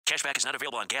Cashback is not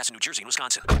available on gas in New Jersey and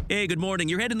Wisconsin. Hey, good morning.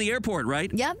 You're heading to the airport,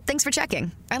 right? Yep, thanks for checking.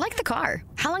 I like the car.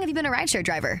 How long have you been a rideshare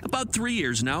driver? About 3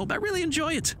 years now. I really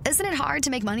enjoy it. Isn't it hard to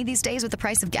make money these days with the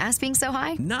price of gas being so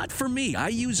high? Not for me. I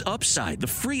use Upside, the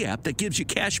free app that gives you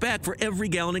cash back for every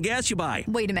gallon of gas you buy.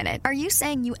 Wait a minute. Are you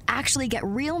saying you actually get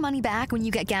real money back when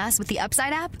you get gas with the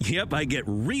Upside app? Yep, I get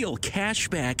real cash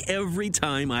back every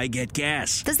time I get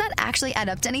gas. Does that actually add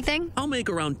up to anything? I'll make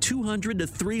around $200 to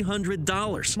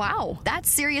 $300. Wow, that's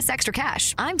serious extra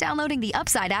cash. I'm downloading the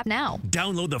Upside app now.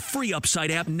 Download the free Upside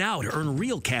app now to earn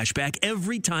real cash back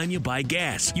every time you buy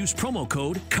gas. Use promo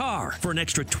code CAR for an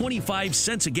extra 25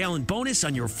 cents a gallon bonus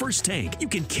on your first tank. You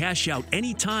can cash out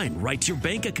anytime right to your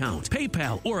bank account,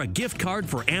 PayPal, or a gift card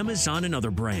for Amazon and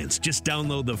other brands. Just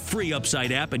download the free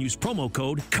Upside app and use promo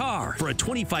code CAR for a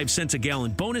 25 cents a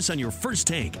gallon bonus on your first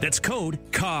tank. That's code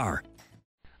CAR.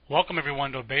 Welcome,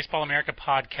 everyone, to a Baseball America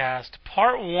podcast,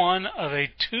 part one of a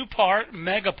two-part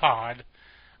megapod.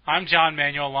 I'm John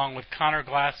Manuel, along with Connor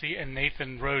Glassy and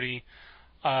Nathan Rohde.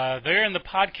 They're in the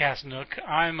podcast nook.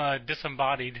 I'm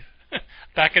disembodied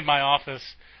back in my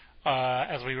office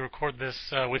as we record this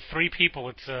with three people.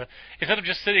 It's instead of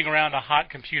just sitting around a hot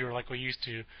computer like we used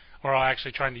to, we're all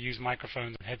actually trying to use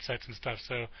microphones and headsets and stuff.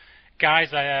 So, guys,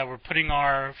 we're putting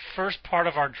our first part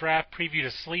of our draft preview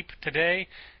to sleep today.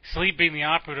 Sleep being the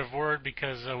operative word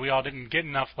because we all didn't get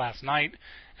enough last night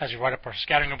as we write up our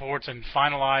scouting reports and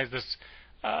finalize this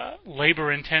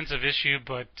labor-intensive issue.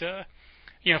 But,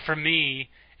 for me,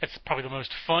 it's probably the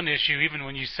most fun issue, even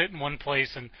when you sit in one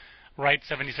place and write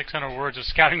 7,600 words of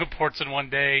scouting reports in one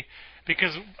day,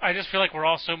 because I just feel like we're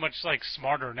all so much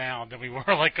smarter now than we were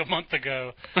a month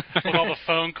ago with all the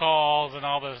phone calls and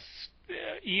all the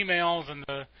emails and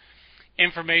the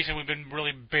information we've been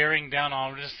really bearing down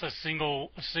on. Just a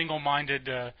single-minded,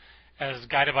 as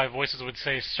Guided by Voices would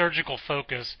say, surgical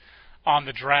focus on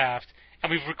the draft.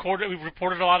 And we've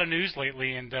reported a lot of news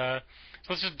lately, and so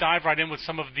let's just dive right in with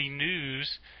some of the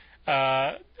news,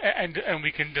 and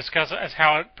we can discuss as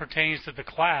how it pertains to the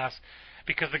class.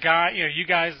 Because you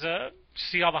guys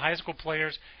see all the high school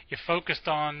players. You focused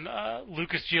on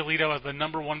Lucas Giolito as the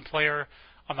number one player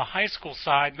on the high school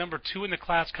side, number two in the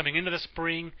class coming into the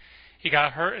spring. He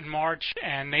got hurt in March,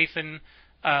 and Nathan,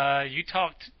 you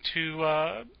talked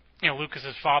to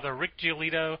Lucas's father, Rick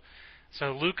Giolito.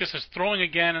 So Lucas is throwing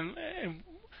again, and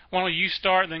why don't you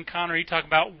start, and then Connor, you talk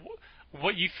about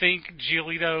what you think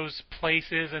Giolito's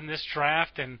place is in this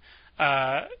draft, and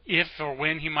if or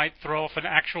when he might throw off an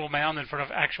actual mound in front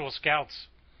of actual scouts.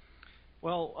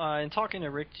 Well, in talking to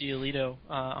Rick Giolito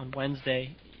on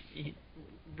Wednesday,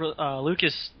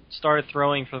 Lucas started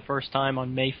throwing for the first time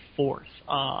on May 4th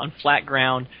on flat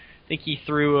ground. I think he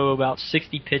threw about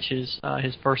 60 pitches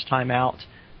his first time out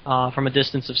from a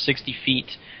distance of 60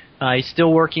 feet. He's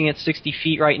still working at 60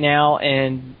 feet right now,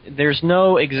 and there's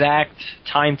no exact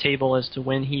timetable as to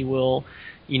when he will,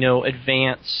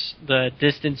 advance the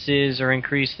distances or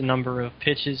increase the number of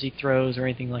pitches he throws or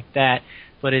anything like that.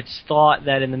 But it's thought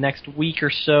that in the next week or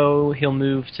so he'll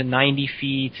move to 90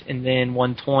 feet and then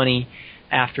 120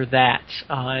 after that.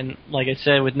 And like I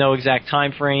said, with no exact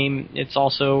time frame, it's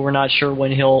also we're not sure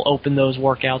when he'll open those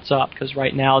workouts up because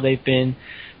right now they've been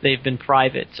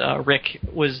private. Rick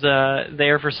was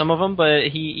there for some of them, but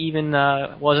he even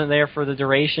wasn't there for the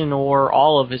duration or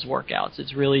all of his workouts.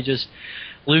 It's really just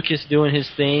Lucas doing his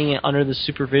thing under the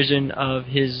supervision of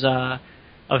his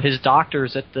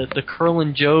doctors at the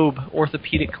Kerlan Jobe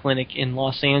Orthopedic Clinic in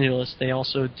Los Angeles. They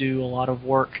also do a lot of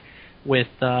work with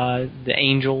the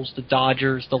Angels, the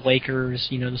Dodgers, the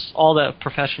Lakers, all the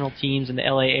professional teams in the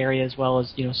LA area, as well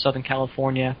as Southern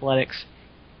California athletics,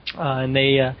 and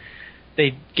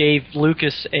they gave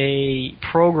Lucas a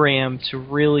program to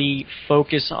really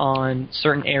focus on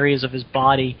certain areas of his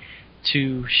body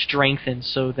to strengthen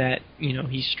so that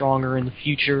he's stronger in the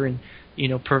future and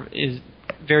is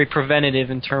very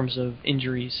preventative in terms of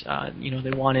injuries.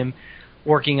 They want him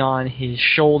working on his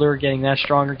shoulder, getting that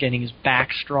stronger, getting his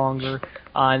back stronger,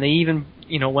 and they even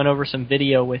went over some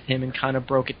video with him and kind of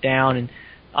broke it down. And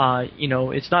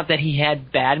it's not that he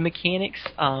had bad mechanics,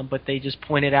 but they just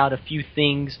pointed out a few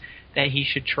things that he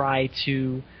should try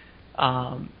to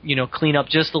clean up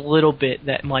just a little bit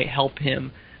that might help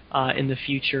him in the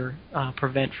future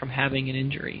prevent from having an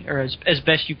injury, or as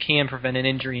best you can prevent an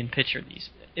injury in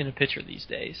a pitcher these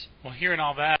days. Well, hearing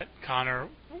all that, Connor,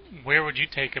 where would you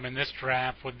take him in this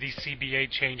draft with these CBA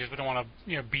changes? We don't want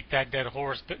to beat that dead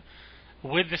horse, but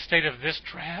with the state of this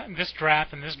draft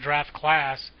and this draft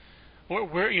class,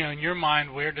 where in your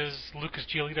mind, where does Lucas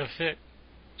Giolito fit?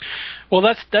 Well,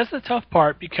 that's the tough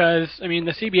part because the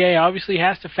CBA obviously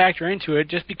has to factor into it.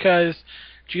 Just because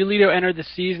Giolito entered the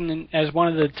season as one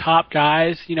of the top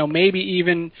guys, maybe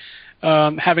even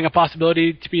having a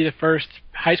possibility to be the first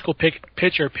high school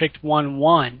pitcher picked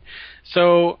 1-1.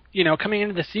 So, coming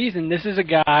into the season, this is a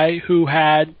guy who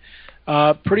had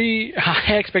pretty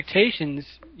high expectations,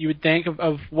 you would think,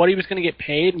 of what he was going to get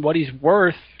paid and what he's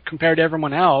worth compared to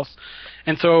everyone else.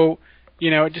 And so,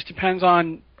 it just depends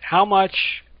on how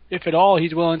much, if at all,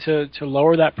 he's willing to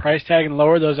lower that price tag and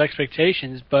lower those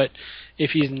expectations. But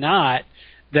if he's not,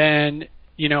 then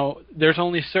there's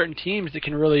only certain teams that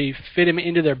can really fit him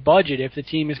into their budget if the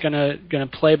team is gonna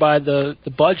play by the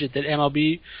budget that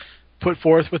MLB put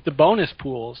forth with the bonus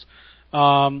pools.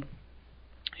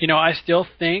 I still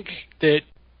think that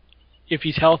if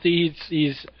he's healthy,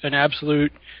 he's an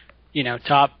absolute,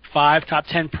 top 5, top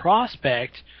 10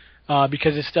 prospect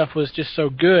because his stuff was just so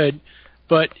good.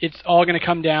 But it's all going to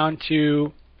come down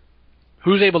to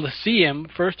who's able to see him,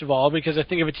 first of all, because I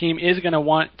think if a team is going to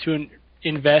want to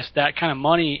invest that kind of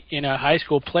money in a high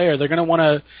school player, they're going to want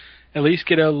to at least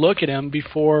get a look at him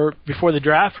before the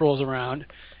draft rolls around,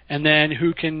 and then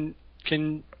who can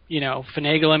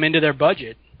finagle him into their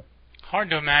budget. Hard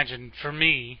to imagine, for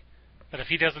me, that if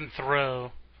he doesn't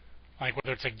throw, like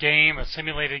whether it's a game, a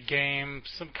simulated game,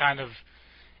 some kind of...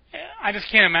 I just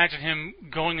can't imagine him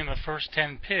going in the first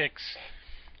 10 picks,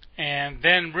 and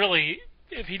then really,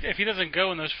 if he doesn't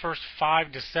go in those first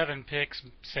 5 to 7 picks,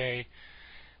 say,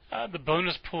 the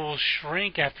bonus pools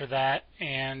shrink after that,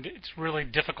 and it's really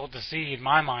difficult to see, in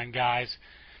my mind, guys,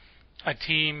 a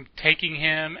team taking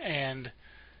him and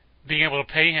being able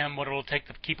to pay him what it will take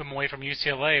to keep him away from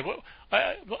UCLA.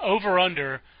 Over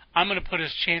under, I'm going to put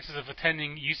his chances of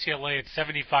attending UCLA at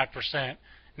 75%.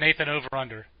 Nathan, over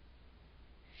under.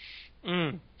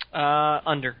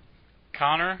 Under.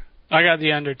 Connor? I got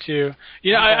the under too.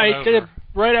 I did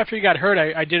right after he got hurt.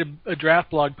 I did a draft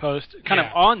blog post kind of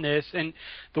on this, and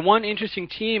the one interesting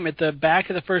team at the back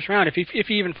of the first round, if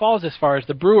he even falls as far as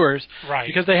the Brewers, right?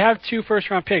 Because they have 2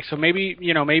 first-round picks, so maybe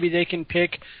they can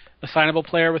pick a signable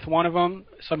player with one of them,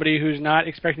 somebody who's not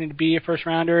expecting to be a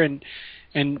first-rounder,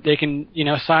 and they can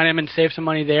sign him and save some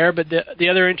money there. But the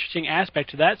other interesting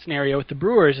aspect to that scenario with the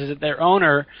Brewers is that their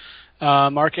owner,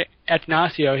 Mark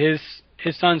Attanasio,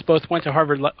 his sons both went to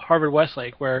Harvard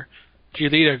Westlake, where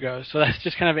Giolito goes. So that's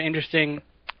just kind of an interesting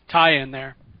tie-in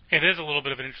there. It is a little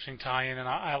bit of an interesting tie-in, and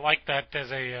I like that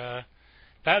as a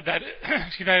that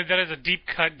is a deep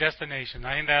cut destination.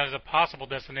 I think that is a possible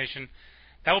destination.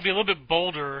 That will be a little bit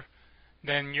bolder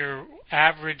than your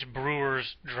average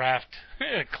Brewers draft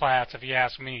class, if you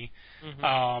ask me.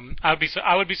 Mm-hmm.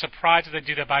 I would be surprised if they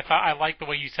do that, but I like the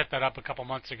way you set that up a couple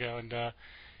months ago, and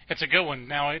it's a good one.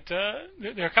 Now,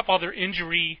 there are a couple other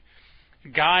injury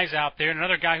guys out there.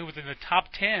 Another guy who was in the top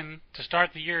 10 to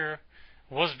start the year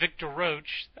was Victor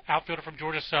Roach, outfielder from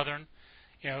Georgia Southern.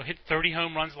 Hit 30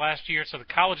 home runs last year.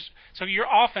 So your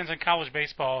offense in college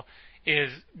baseball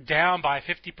is down by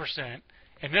 50%,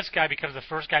 and this guy becomes the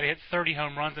first guy to hit 30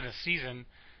 home runs in a season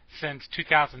since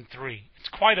 2003. It's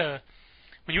quite when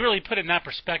you really put it in that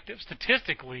perspective,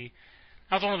 statistically,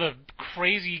 that was one of the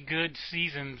crazy good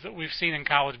seasons that we've seen in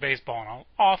college baseball in an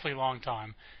awfully long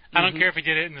time. I don't care if he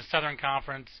did it in the Southern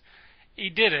Conference. He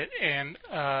did it, and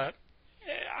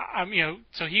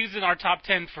so he was in our top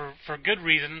 10 for good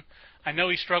reason. I know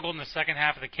he struggled in the second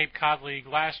half of the Cape Cod League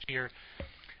last year.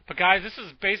 But, guys, this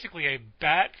is basically a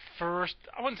bat first.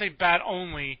 I wouldn't say bat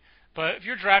only, but if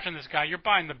you're drafting this guy, you're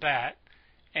buying the bat.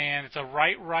 And it's a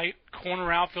right corner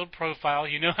outfield profile.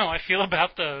 You know how I feel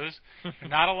about those.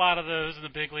 Not a lot of those in the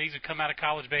big leagues who come out of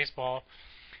college baseball.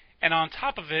 And on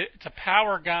top of it, it's a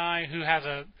power guy who has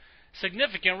a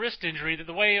significant wrist injury. That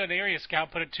the way an area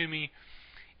scout put it to me,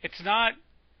 it's not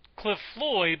Cliff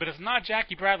Floyd, but it's not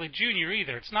Jackie Bradley Jr.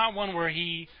 either. It's not one where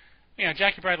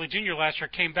Jackie Bradley Jr. last year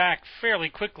came back fairly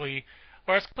quickly,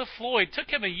 whereas Cliff Floyd took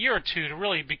him a year or two to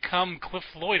really become Cliff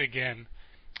Floyd again.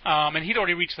 And he'd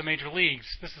already reached the major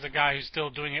leagues. This is a guy who's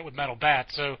still doing it with metal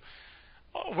bats. So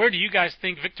where do you guys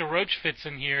think Victor Roach fits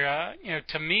in here?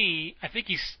 To me, I think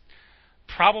he's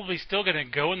probably still going to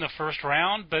go in the first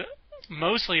round, but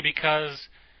mostly because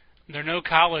there are no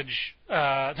college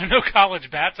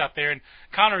bats out there. And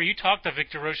Connor, you talked to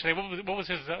Victor Roach today. What was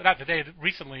his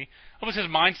recently? What was his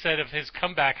mindset of his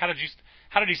comeback? How did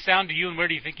he sound to you, and where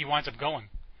do you think he winds up going?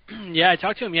 Yeah, I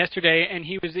talked to him yesterday, and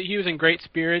he was in great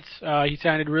spirits. He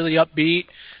sounded really upbeat.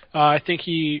 I think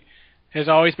he has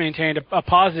always maintained a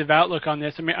positive outlook on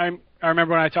this. I mean, I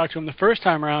remember when I talked to him the first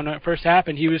time around, when it first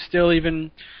happened, he was still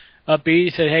even upbeat. He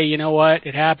said, hey, you know what?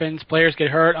 It happens. Players get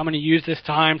hurt. I'm going to use this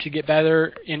time to get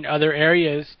better in other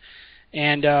areas.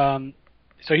 And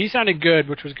so he sounded good,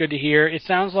 which was good to hear. It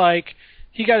sounds like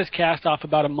he got his cast off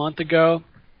about a month ago.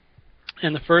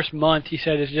 And the first month, he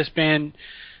said, he's just been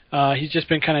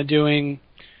kind of doing,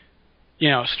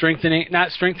 not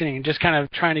strengthening, just kind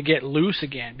of trying to get loose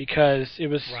again, because it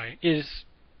was his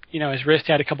wrist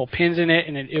had a couple pins in it,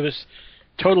 and it was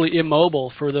totally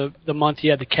immobile for the month he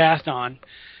had the cast on.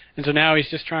 And so now he's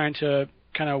just trying to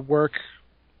kind of work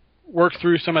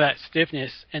through some of that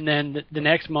stiffness, and then the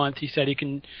next month he said he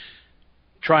can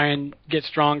try and get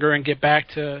stronger and get back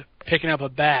to picking up a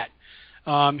bat.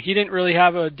 He didn't really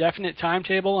have a definite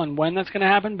timetable on when that's going to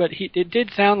happen, but it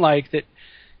did sound like that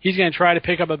he's going to try to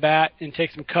pick up a bat and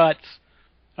take some cuts,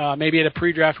 maybe at a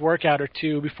pre-draft workout or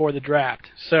two before the draft.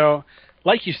 So,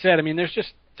 like you said, I mean,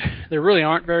 there really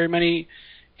aren't very many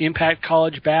impact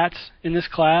college bats in this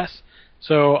class.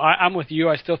 So I'm with you.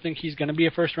 I still think he's going to be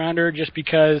a first-rounder just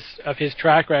because of his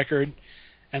track record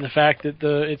and the fact that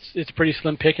it's pretty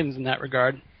slim pickings in that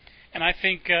regard. And I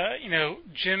think,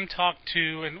 Jim talked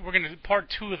to, and we're going to,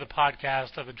 part 2 of the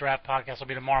podcast, of the draft podcast, will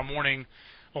be tomorrow morning.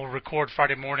 We'll record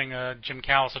Friday morning. Jim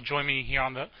Callis will join me here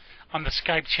on the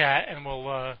Skype chat, and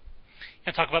we'll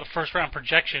talk about the first-round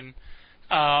projection.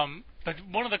 But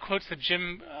one of the quotes that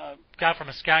Jim got from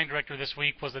a scouting director this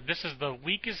week was that this is the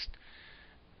weakest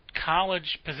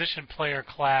college position player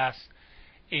class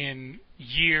in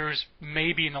years,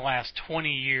 maybe in the last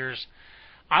 20 years.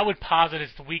 I would posit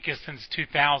it's the weakest since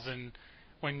 2000,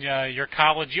 when your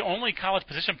only college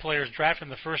position players drafted in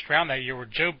the first round that year were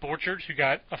Joe Borchert, who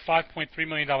got a $5.3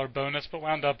 million bonus, but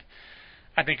wound up,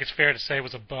 I think it's fair to say,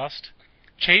 was a bust.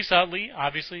 Chase Utley,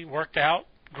 obviously, worked out,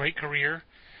 great career.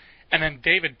 And then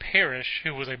David Parrish,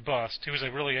 who was a bust. He was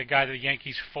really a guy that the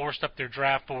Yankees forced up their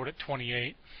draft board at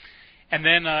 28. And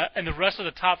then and the rest of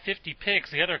the top 50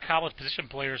 picks, the other college position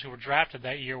players who were drafted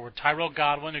that year were Tyrell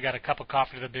Godwin, who got a cup of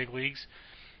coffee to the big leagues.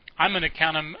 I'm going to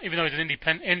count him, even though he's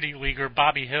an indie leaguer.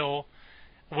 Bobby Hill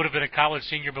would have been a college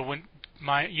senior, but went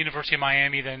University of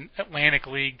Miami, then Atlantic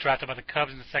League, drafted by the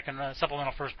Cubs in the second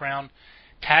supplemental first round.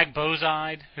 Tag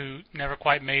Bozide, who never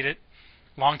quite made it.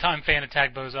 Longtime fan of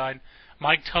Tag Bozide.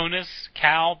 Mike Tonis,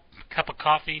 Cal, cup of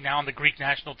coffee, now on the Greek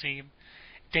national team.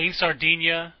 Dane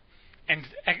Sardinia, and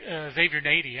Xavier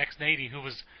Nady, ex-Nady, who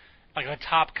was like a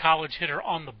top college hitter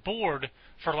on the board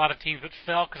for a lot of teams, but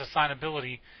fell because of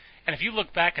signability. And if you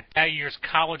look back at that year's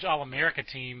college All-America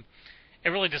team, it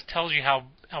really just tells you how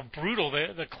brutal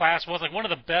the class was. Like, one of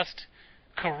the best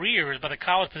careers by the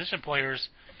college position players,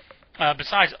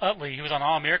 besides Utley, who was on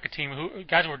All-America team,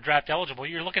 guys who were draft eligible.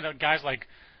 You're looking at guys like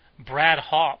Brad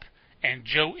Haupt and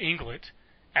Joe Inglet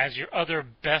as your other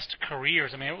best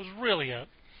careers. I mean, it was really a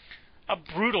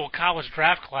brutal college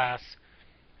draft class.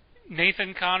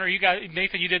 Nathan, Connor, you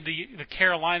did the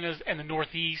Carolinas and the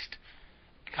Northeast.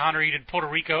 Connor, you did Puerto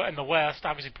Rico and the West.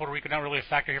 Obviously, Puerto Rico not really a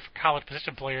factor here for college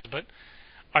position players, but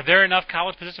are there enough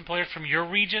college position players from your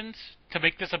regions to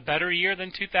make this a better year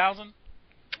than 2000?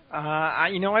 I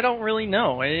don't really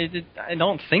know. I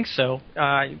don't think so.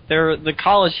 The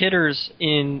college hitters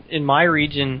in my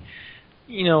region,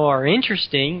 are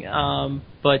interesting,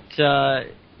 but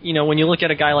when you look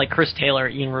at a guy like Chris Taylor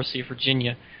at University of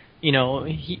Virginia,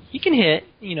 he can hit.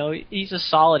 He's a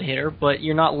solid hitter, but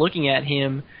you're not looking at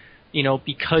him,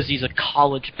 because he's a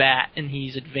college bat and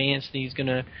he's advanced and he's going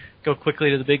to go quickly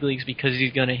to the big leagues because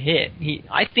he's going to hit.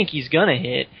 I think he's going to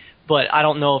hit, but I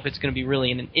don't know if it's going to be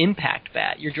really an impact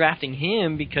bat. You're drafting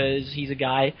him because he's a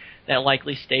guy that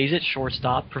likely stays at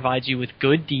shortstop, provides you with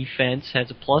good defense,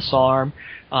 has a plus arm,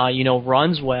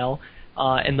 runs well,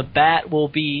 and the bat will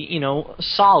be, a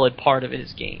solid part of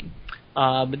his game.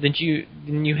 But then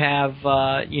you have,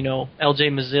 L.J.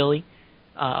 Mazzilli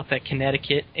up at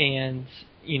Connecticut, and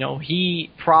he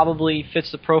probably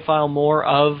fits the profile more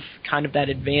of kind of that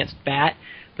advanced bat.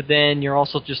 But then you're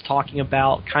also just talking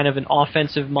about kind of an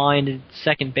offensive-minded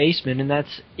second baseman, and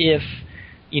that's if,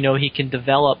 he can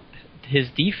develop his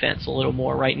defense a little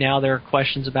more. Right now there are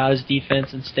questions about his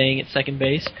defense and staying at second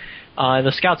base.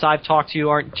 The scouts I've talked to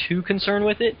aren't too concerned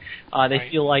with it. They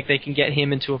feel like they can get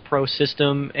him into a pro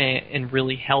system and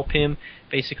really help him.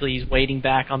 Basically, he's waiting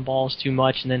back on balls too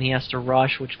much, and then he has to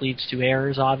rush, which leads to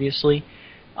errors, obviously.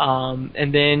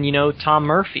 And then, Tom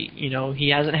Murphy, he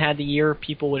hasn't had the year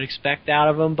people would expect out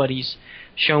of him, but he's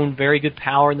shown very good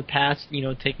power in the past,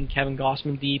 taking Kevin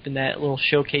Gossman deep in that little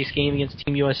showcase game against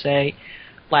Team USA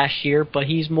last year. But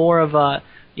he's more of a,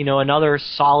 another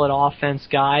solid offense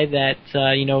guy that,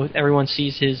 everyone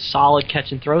sees his solid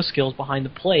catch and throw skills behind the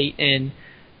plate. And,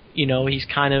 he's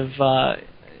kind of,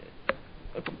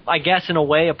 I guess in a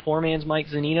way, a poor man's Mike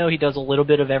Zunino. He does a little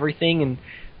bit of everything, and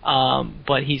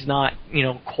but he's not,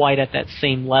 quite at that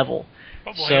same level.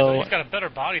 Oh, well, so he's got a better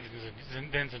body than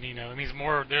Zunino. I mean, he's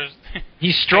more.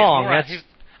 He's strong.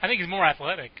 I think he's more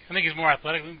athletic.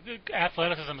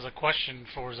 Athleticism is a question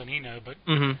for Zunino, but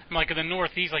like in the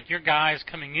Northeast, like your guys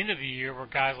coming into the year were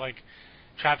guys like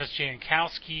Travis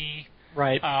Jankowski,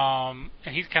 right?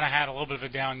 And he's kind of had a little bit of a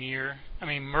down year. I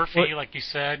mean, Murphy, like you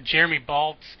said, Jeremy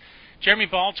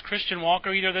Baltz, Christian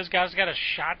Walker, either of those guys got a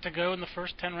shot to go in the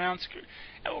first 10 rounds.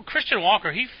 Christian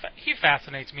Walker, he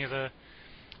fascinates me as a.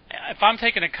 If I'm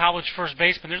taking a college first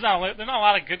baseman, there's not a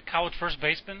lot of good college first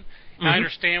basemen. And I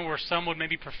understand where some would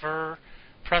maybe prefer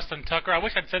Preston Tucker. I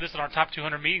wish I'd said this in our top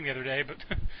 200 meeting the other day, but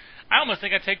I almost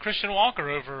think I'd take Christian Walker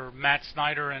over Matt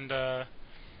Snyder and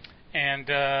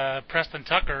Preston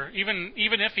Tucker, even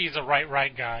if he's a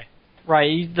right guy.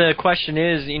 Right. The question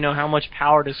is, how much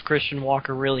power does Christian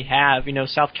Walker really have?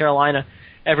 South Carolina,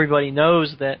 everybody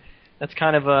knows that's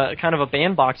kind of a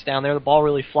bandbox down there. The ball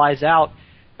really flies out.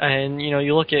 And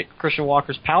you look at Christian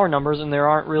Walker's power numbers, and they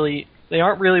aren't really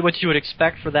what you would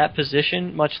expect for that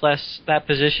position, much less that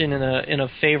position in a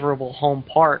favorable home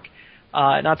park.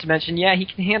 Not to mention, he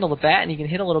can handle the bat and he can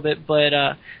hit a little bit, but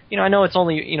I know it's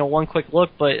only one quick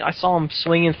look, but I saw him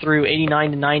swinging through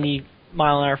 89 to 90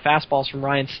 mile-an-hour fastballs from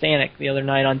Ryan Stanek the other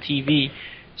night on TV.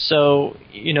 So,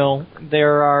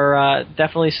 there are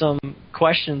definitely some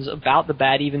questions about the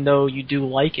bat, even though you do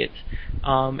like it.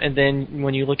 And then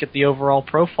when you look at the overall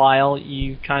profile,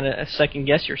 you kind of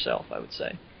second-guess yourself, I would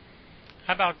say.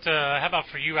 How about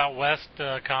for you out west,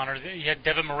 Connor? You had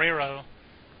Devin Marrero.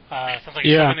 Sounds like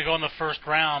he's going to go in the first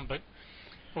round, but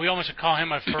we almost should call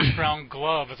him a first-round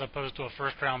glove as opposed to a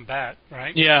first-round bat,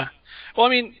 right? Yeah. Well, I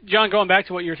mean, John, going back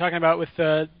to what you were talking about with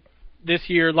this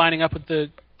year lining up with the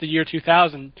year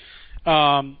 2000,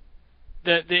 the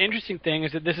interesting thing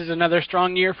is that this is another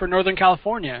strong year for Northern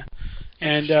California.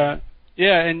 And,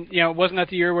 wasn't that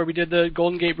the year where we did the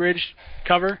Golden Gate Bridge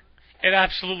cover? It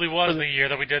absolutely was the year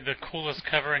that we did the coolest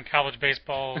cover in college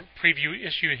baseball preview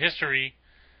issue history.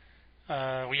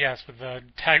 With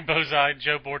Tag Bozai,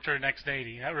 Joe Borcher, Next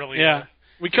 80. That really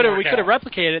we could have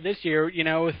replicated it this year,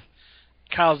 with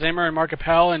Kyle Zimmer and Mark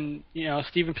Appel and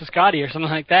Stephen Piscotty or something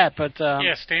like that. But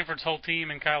Stanford's whole team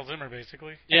and Kyle Zimmer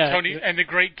basically. Yeah, and the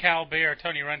great Cal Bear,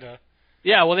 Tony Renda.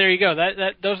 Yeah, well there you go.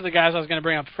 Those are the guys I was going to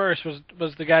bring up first.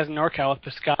 Was the guys in NorCal with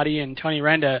Piscotty and Tony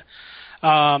Renda.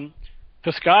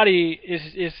 Piscotty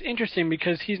is interesting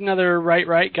because he's another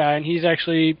right guy, and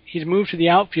he's moved to the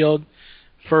outfield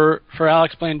for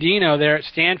Alex Blandino there at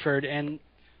Stanford, and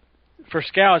for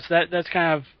scouts that's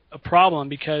kind of a problem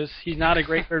because he's not a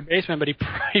great third baseman, but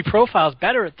he profiles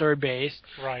better at third base,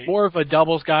 right? More of a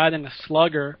doubles guy than a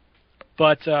slugger,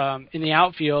 but in the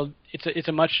outfield it's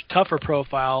a much tougher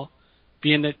profile,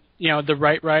 being that the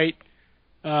right, with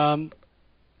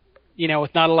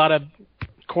not a lot of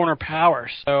corner power,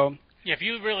 so. Yeah, if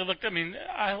you really looked,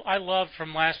 I loved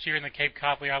from last year in the Cape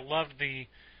Copley, I loved the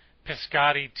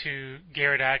Piscotty to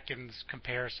Garrett Atkins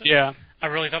comparison. Yeah. I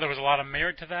really thought there was a lot of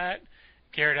merit to that.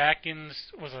 Garrett Atkins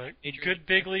was a good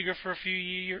big leaguer for a few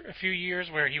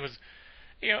years where he was,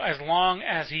 as long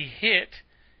as he hit,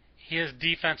 his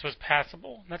defense was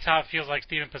passable. That's how it feels like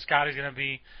Stephen Piscotty's going to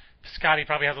be. Piscotty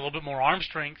probably has a little bit more arm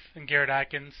strength than Garrett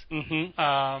Atkins.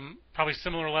 Probably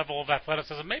similar level of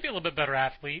athleticism, maybe a little bit better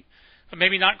athlete, but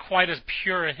maybe not quite as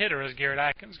pure a hitter as Garrett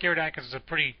Atkins. Garrett Atkins is a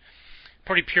pretty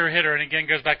pure hitter, and again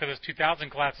goes back to this 2000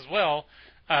 class as well,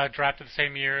 drafted the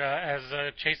same year as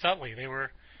Chase Utley. They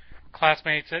were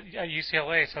classmates at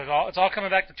UCLA, so it's all coming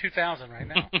back to 2000 right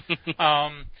now.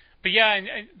 But yeah, and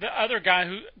the other guy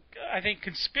who I think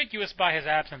conspicuous by his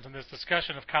absence in this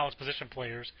discussion of college position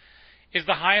players is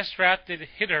the highest drafted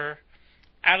hitter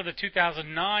out of the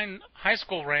 2009 high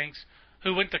school ranks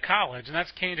who went to college, and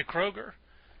that's Kenny DeKroger.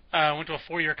 Went to a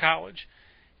 4-year college.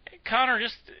 Connor,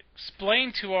 just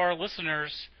explain to our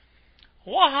listeners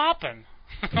what happened.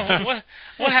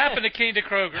 what happened to Kenny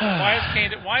DeKroger?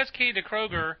 Why is Kenny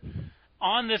DeKroger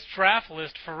on this draft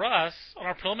list for us on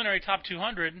our preliminary top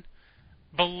 200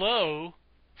 below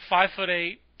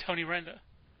 5'8" Tony Renda?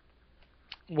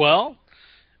 Well,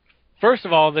 first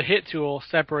of all, the hit tool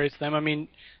separates them.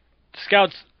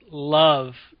 Scouts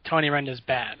love Tony Renda's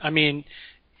bat. And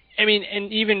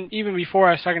even before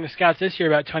I was talking to scouts this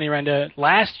year about Tony Renda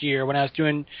last year when I was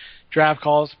doing draft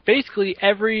calls, basically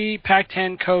every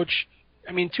Pac-10 coach,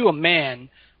 to a man,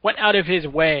 went out of his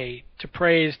way to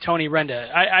praise Tony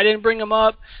Renda. I didn't bring him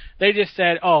up. They just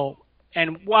said,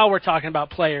 and while we're talking about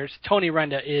players, Tony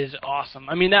Renda is awesome.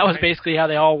 That was basically how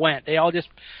they all went. They all just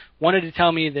wanted to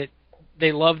tell me that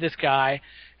they love this guy,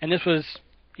 and this was,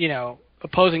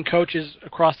 opposing coaches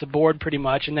across the board pretty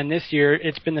much, and then this year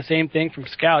it's been the same thing from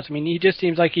scouts. He just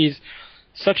seems like he's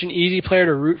such an easy player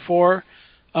to root for.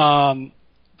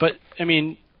 But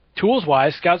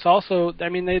tools-wise, scouts also,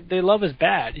 they love his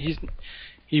bat.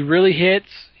 He really hits.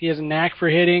 He has a knack for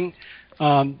hitting.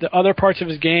 The other parts of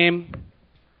his game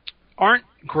aren't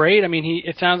great. I mean,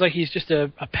 it sounds like he's just a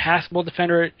passable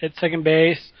defender at second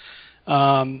base,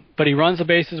 but he runs the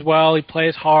bases well. He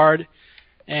plays hard,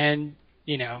 and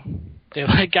they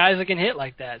like guys that can hit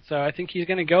like that. So I think he's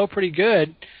going to go pretty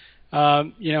good.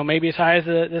 Maybe as high as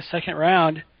the second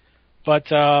round, but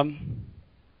scouts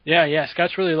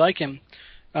really like him.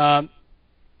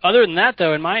 Other than that,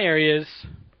 though, in my areas,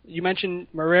 you mentioned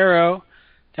Marrero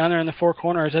down there in the Four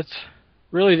Corners. That's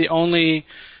really the only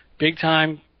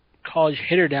big-time college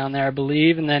hitter down there, I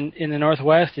believe. And then in the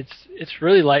Northwest, it's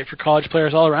really light for college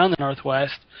players all around the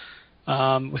Northwest.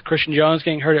 With Christian Jones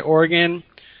getting hurt at Oregon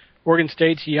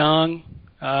State's young.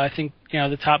 I think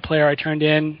the top player I turned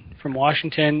in from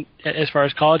Washington as far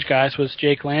as college guys was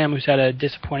Jake Lamb, who's had a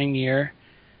disappointing year.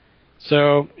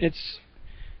 So it's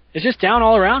just down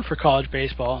all around for college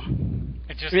baseball.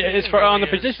 On the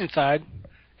position side.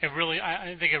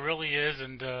 I think it really is,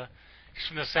 and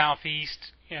from the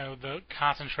Southeast, the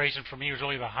concentration for me was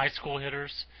really the high school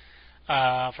hitters.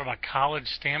 From a college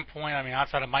standpoint, I mean,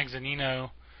 outside of Mike Zunino,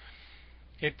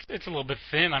 it's a little bit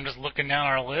thin. I'm just looking down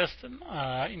our list, and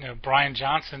Brian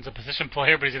Johnson's a position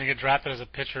player, but he's going to get drafted as a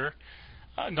pitcher.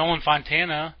 Nolan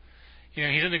Fontana, he's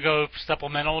going to go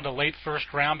supplemental to late first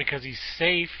round because he's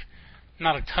safe.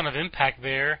 Not a ton of impact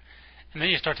there. And then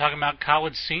you start talking about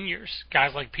college seniors,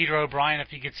 guys like Peter O'Brien if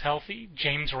he gets healthy,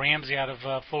 James Ramsey out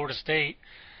of Florida State,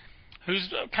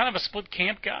 who's kind of a split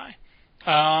camp guy.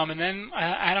 And then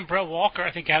Adam Brett Walker.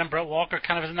 I think Adam Brett Walker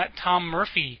kind of is in that Tom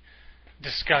Murphy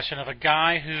discussion of a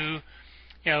guy who,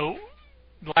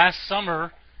 last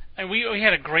summer, and we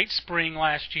had a great spring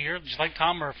last year, just like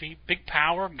Tom Murphy, big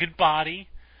power, good body.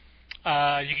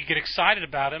 You could get excited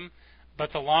about him,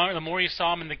 but the more you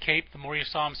saw him in the Cape, the more you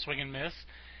saw him swing and miss.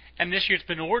 And this year it's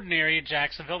been ordinary at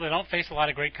Jacksonville. They don't face a lot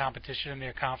of great competition in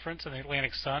their conference, in the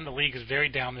Atlantic Sun. The league is very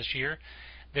down this year.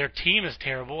 Their team is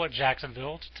terrible at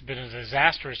Jacksonville. It's been a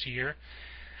disastrous year.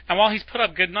 And while he's put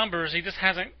up good numbers, he just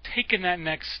hasn't taken that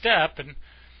next step.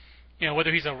 And,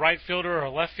 whether he's a right fielder or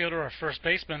a left fielder or a first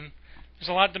baseman, there's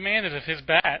a lot demanded of his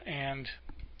bat. And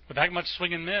with that much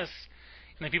swing and miss,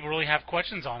 and then people really have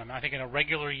questions on him. I think in a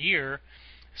regular year,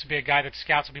 this would be a guy that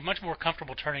scouts would be much more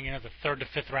comfortable turning in as a third to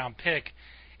fifth round pick.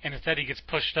 And instead he gets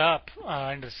pushed up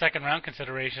into the second round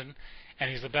consideration, and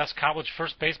he's the best college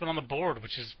first baseman on the board,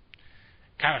 which is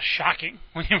kind of shocking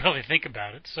when you really think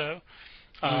about it. So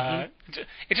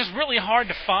it's just really hard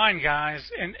to find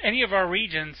guys in any of our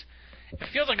regions. It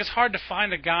feels like it's hard to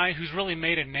find a guy who's really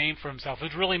made a name for himself,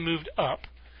 who's really moved up.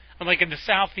 And like in the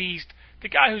Southeast, the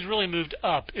guy who's really moved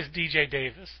up is DJ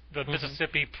Davis, the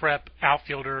Mississippi prep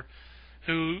outfielder,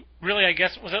 who really, I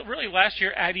guess, was it really last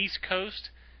year at East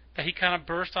Coast that he kind of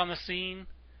burst on the scene?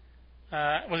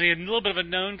 Was he a little bit of a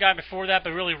known guy before that,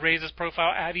 but really raised his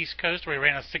profile at East Coast where he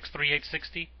ran a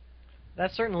 6.3860?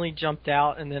 That certainly jumped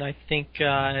out, and then I think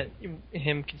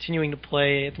him continuing to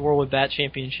play at the World with Bat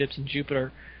Championships in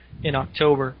Jupiter in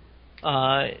October.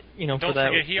 Don't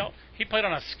forget, he played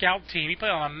on a scout team. He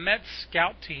played on a Mets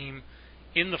scout team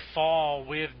in the fall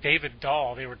with David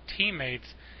Dahl. They were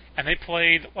teammates, and they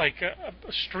played like a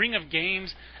string of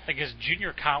games against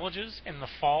junior colleges in the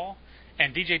fall.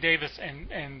 And DJ Davis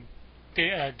and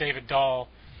David Dahl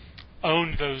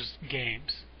owned those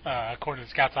games, according to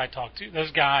the scouts I talked to.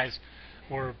 Those guys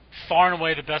were far and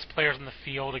away the best players in the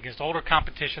field against older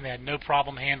competition. They had no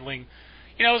problem handling,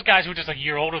 those guys who were just a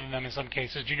year older than them in some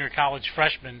cases, junior college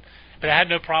freshmen, but they had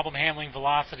no problem handling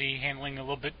velocity, handling a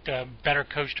little bit better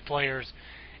coached players.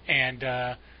 And,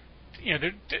 to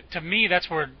me, that's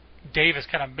where Davis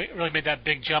kind of really made that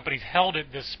big jump, and he's held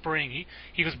it this spring.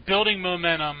 He was building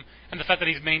momentum, and the fact that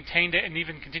he's maintained it and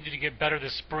even continued to get better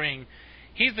this spring,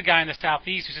 he's the guy in the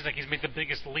Southeast who seems like he's made the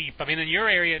biggest leap. I mean, in your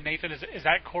area, Nathan, is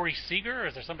that Corey Seager, or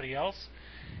is there somebody else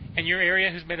in your area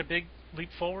who's made a big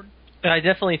leap forward? I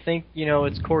definitely think,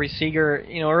 it's Corey Seager.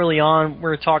 Early on, we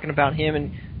were talking about him,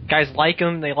 and guys like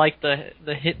him. They like the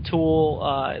hit tool,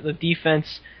 the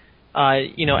defense.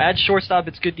 At shortstop,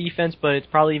 it's good defense, but it's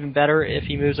probably even better if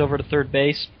he moves over to third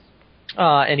base.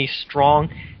 And he's strong.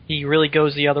 He really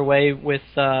goes the other way with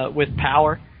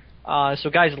power. So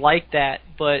guys like that,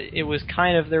 but there was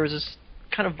this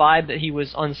kind of vibe that he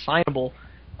was unsignable.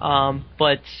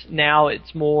 But now it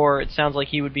sounds like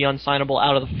he would be unsignable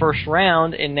out of the first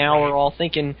round, and now we're all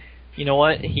thinking, you know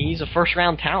what, he's a first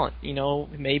round talent,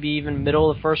 maybe even middle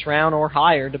of the first round or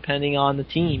higher, depending on the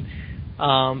team.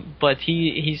 But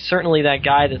he's certainly that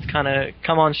guy that's kind of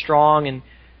come on strong. And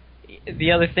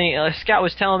the other thing, Scott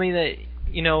was telling me that,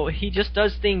 he just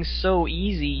does things so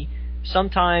easy.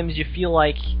 Sometimes you feel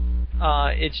like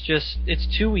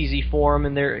it's too easy for him,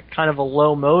 and they're kind of a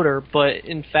low motor. But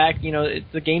in fact,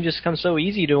 the game just comes so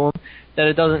easy to him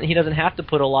that he doesn't have to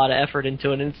put a lot of effort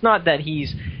into it. And it's not that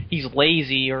he's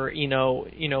lazy or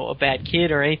a bad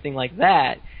kid or anything like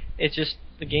that. It's just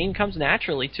the game comes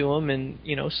naturally to him, and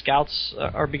scouts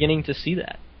are beginning to see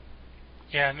that.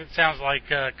 Yeah, and it sounds like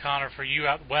Connor, for you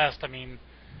out west, I mean,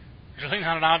 really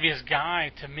not an obvious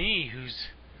guy to me who's.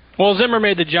 Well, Zimmer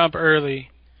made the jump early.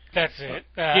 That's it.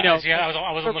 I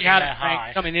wasn't looking that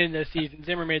high. Coming into the season,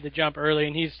 Zimmer made the jump early,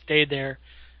 and he's stayed there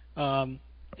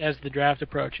as the draft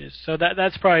approaches. So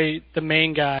that's probably the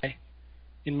main guy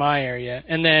in my area.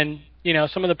 And then,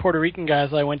 some of the Puerto Rican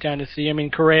guys I went down to see. I mean,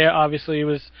 Correa obviously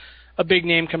was a big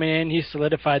name coming in. He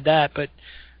solidified that. But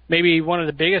maybe one of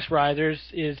the biggest risers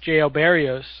is J.O.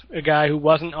 Barrios, a guy who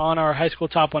wasn't on our high school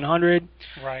top 100.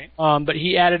 Right. But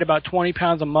he added about 20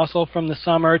 pounds of muscle from the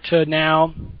summer to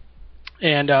now.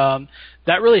 And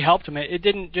that really helped him. It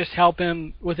didn't just help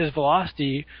him with his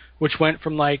velocity, which went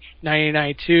from like 90,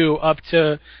 92 up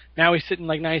to now he's sitting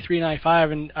like 93,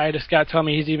 95, and I had a scout tell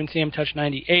me he's even seen him touch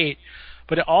 98.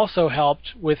 But it also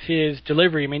helped with his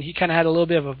delivery. I mean, he kind of had a little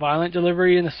bit of a violent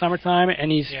delivery in the summertime,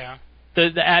 and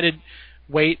the added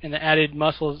weight and the added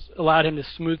muscles allowed him to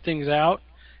smooth things out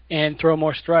and throw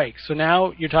more strikes. So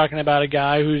now you're talking about a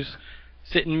guy who's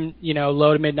sitting,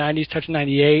 low to mid 90s, touching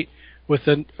 98. With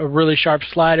a really sharp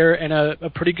slider and a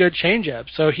pretty good changeup.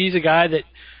 So he's a guy that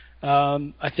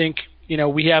I think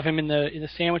we have him in the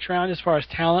sandwich round as far as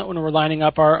talent when we're lining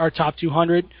up our top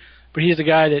 200. But he's a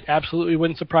guy that absolutely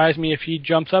wouldn't surprise me if he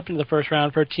jumps up into the first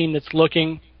round for a team that's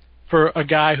looking for a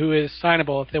guy who is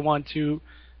signable if they want to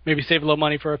maybe save a little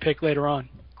money for a pick later on.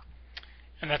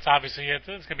 And that's obviously it's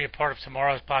going to be a part of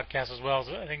tomorrow's podcast as well.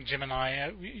 So I think Jim and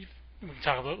I we can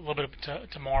talk a little bit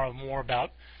tomorrow more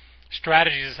about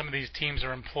strategies that some of these teams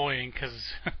are employing, because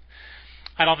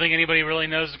I don't think anybody really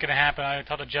knows what's going to happen. I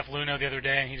talked to Jeff Luno the other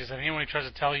day, and he just said anyone who tries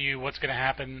to tell you what's going to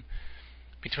happen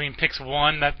between picks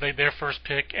 1, their first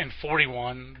pick, and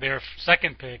 41, their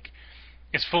second pick,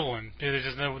 is fooling.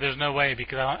 There's no way,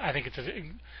 because I think it's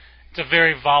a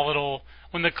very volatile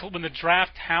when the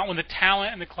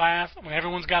talent in the class, when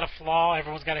everyone's got a flaw,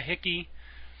 everyone's got a hickey,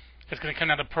 it's going to come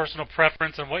down to personal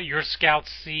preference and what your scouts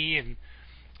see, and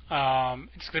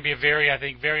it's going to be a very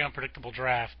unpredictable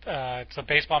draft. It's a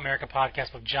Baseball America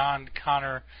podcast with John,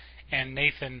 Connor, and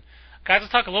Nathan. Guys,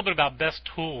 let's talk a little bit about best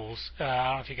tools. I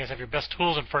don't know if you guys have your best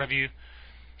tools in front of you,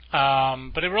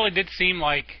 but it really did seem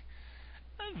like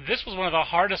this was one of the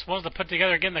hardest ones to put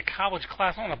together. Again, the college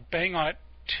class, I don't want to bang on it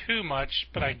too much,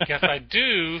 but I guess I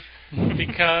do,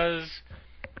 because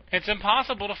it's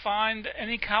impossible to find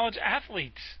any college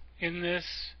athletes in this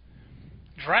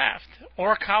draft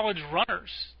or college runners.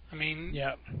 I mean,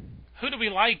 who do we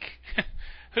like?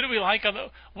 Who do we like?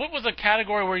 What was a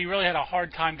category where you really had a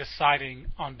hard time deciding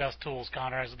on best tools,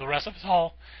 Connor, as the rest of us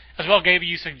all as well gave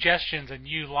you suggestions and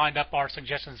you lined up our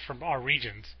suggestions from our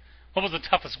regions? What was the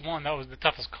toughest one? That was the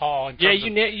toughest call. You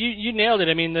nailed it.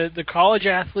 I mean, the college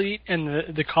athlete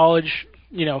and the college,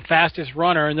 fastest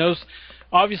runner, and those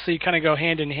obviously kind of go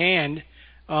hand in hand.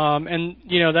 And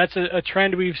that's a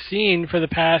trend we've seen for the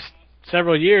past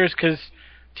several years, because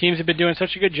teams have been doing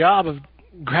such a good job of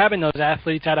grabbing those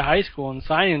athletes out of high school and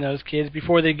signing those kids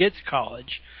before they get to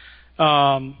college.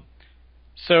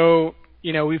 So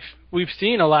we've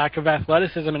seen a lack of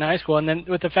athleticism in high school, and then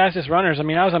with the fastest runners, I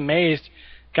mean, I was amazed.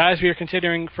 Guys we are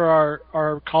considering for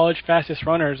our college fastest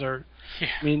runners are,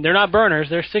 I mean, they're not burners,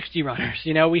 they're 60 runners.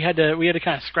 We had to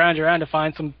kind of scrounge around to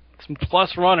find some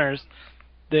plus runners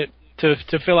that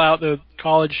to fill out the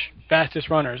college fastest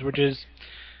runners, which is,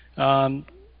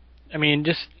 I mean,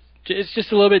 it's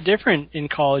just a little bit different in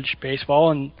college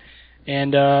baseball,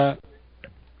 and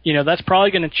that's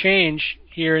probably going to change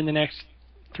here in the next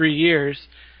 3 years.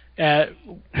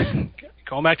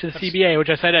 Going back to the CBA, which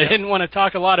I said I didn't want to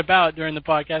talk a lot about during the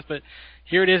podcast, but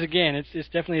here it is again. It's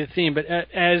definitely a theme. But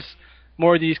as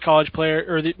more of these college players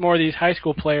or more of these high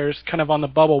school players kind of on the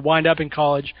bubble wind up in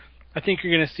college, I think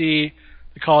you're going to see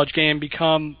the college game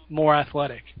become more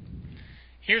athletic.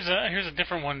 Here's a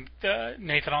different one,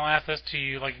 Nathan. I'll ask this to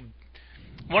you. Like,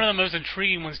 one of the most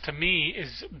intriguing ones to me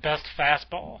is best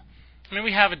fastball. I mean,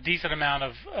 we have a decent amount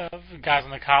of guys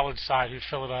on the college side who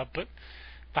fill it up, but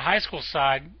the high school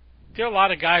side, there are a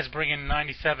lot of guys bringing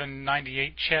 97,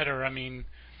 98 cheddar. I mean,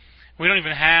 we don't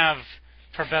even have,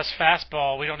 for best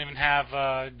fastball, we don't even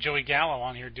have Joey Gallo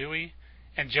on here, do we?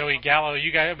 And Joey Gallo,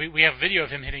 we have video of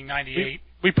him hitting 98.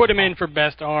 We put him in for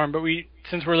best arm, but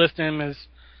since we're listing him as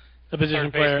a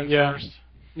position player, first.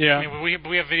 Yeah. I mean,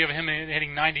 we have video of him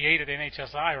hitting 98 at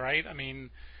NHSI, right? I mean,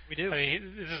 we do.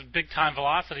 This is big time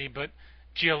velocity, but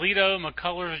Giolito,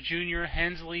 McCullers Jr.,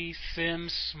 Hensley,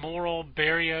 Sims, Smorrell,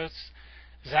 Berrios,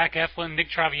 Zach Eflin, Nick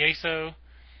Travieso.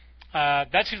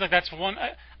 That seems like that's one.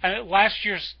 Last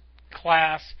year's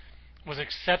class was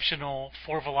exceptional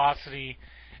for velocity.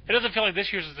 It doesn't feel like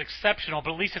this year's is exceptional,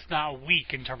 but at least it's not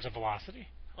weak in terms of velocity.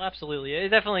 Well, absolutely.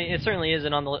 It certainly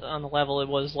isn't on the level it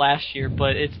was last year,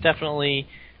 but it's definitely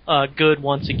good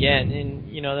once again.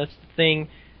 And that's the thing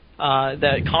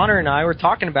that Connor and I were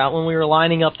talking about when we were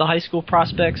lining up the high school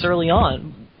prospects early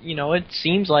on. It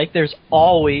seems like there's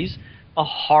always a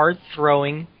hard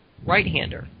throwing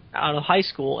right-hander out of high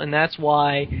school, and that's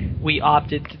why we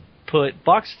opted to put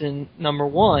Buxton number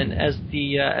 1 as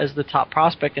the top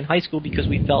prospect in high school, because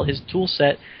we felt his tool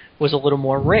set was a little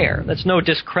more rare. That's no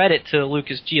discredit to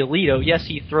Lucas Giolito. Yes,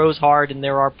 he throws hard, and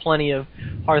there are plenty of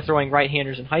hard-throwing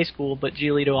right-handers in high school, but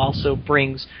Giolito also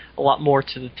brings a lot more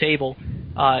to the table,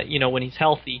 when he's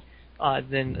healthy,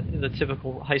 than the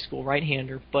typical high school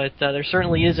right-hander. But there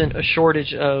certainly isn't a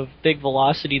shortage of big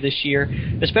velocity this year,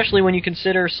 especially when you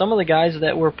consider some of the guys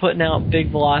that were putting out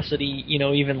big velocity,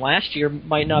 even last year,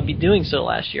 might not be doing so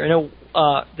last year. I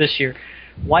know this year.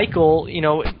 Weichel,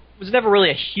 was never really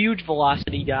a huge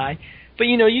velocity guy, but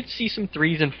you'd see some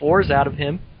 3s and 4s out of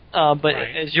him. But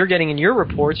right. As you're getting in your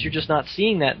reports, you're just not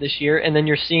seeing that this year, and then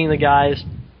you're seeing the guys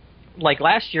like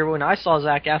last year when I saw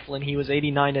Zach Eflin, he was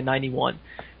 89 to 91.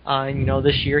 And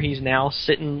this year he's now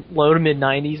sitting low to mid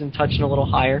 90s and touching a little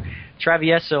higher.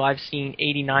 Travieso, I've seen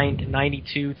 89 to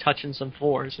 92, touching some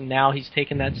 4s, and now he's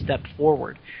taken that step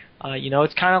forward.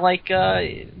 It's kind of like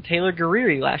Taylor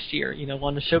Guerrieri last year.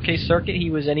 On the showcase circuit, he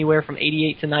was anywhere from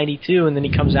 88 to 92, and then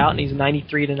he comes out and he's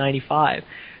 93 to 95.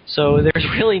 So it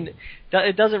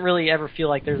doesn't really ever feel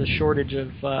like there's a shortage of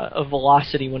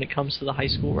velocity when it comes to the high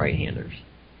school right-handers.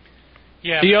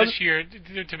 Yeah, this year,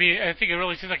 to me, I think it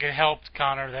really seems like it helped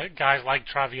Connor that guys like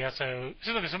Travieso,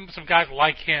 some guys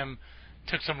like him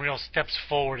took some real steps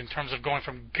forward in terms of going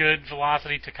from good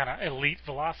velocity to kind of elite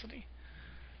velocity.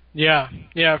 Yeah,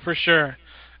 for sure.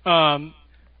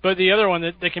 But the other one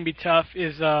that can be tough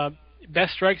is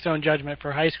best strike zone judgment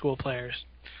for high school players.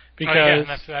 Because,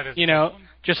 that is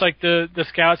just like the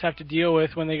scouts have to deal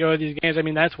with when they go to these games,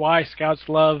 that's why scouts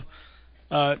love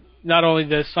not only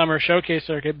the summer showcase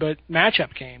circuit, but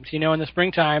matchup games. In the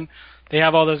springtime, they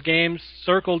have all those games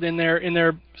circled in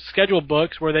their schedule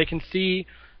books where they can see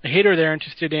a hitter they're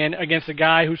interested in against a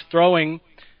guy who's throwing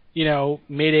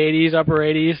mid-80s, upper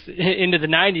 80s, into the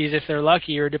 90s if they're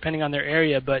lucky, or depending on their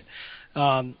area. But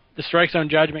the strike zone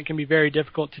judgment can be very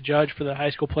difficult to judge for the high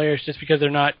school players just because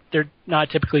they're not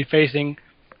typically facing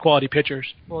quality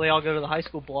pitchers. Well, they all go to the high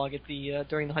school blog at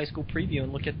during the high school preview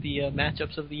and look at the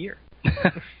matchups of the year.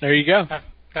 There you go.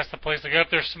 That's the place to go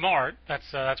if they're smart.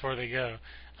 That's where they go.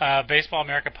 Baseball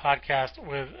America podcast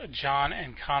with John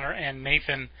and Connor and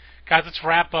Nathan. Guys, let's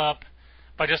wrap up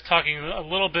by just talking a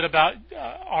little bit about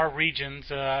our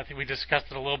regions. I think we discussed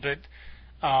it a little bit.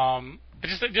 But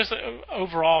just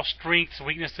overall strengths,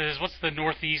 weaknesses. What's the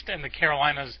Northeast and the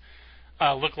Carolinas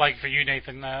look like for you,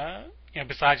 Nathan?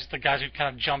 Besides just the guys who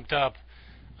kind of jumped up,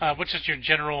 what's just your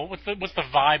general? What's the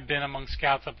vibe been among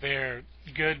scouts up there?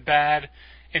 Good, bad,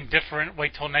 indifferent?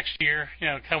 Wait till next year.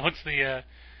 Kind of what's the?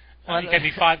 Got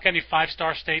any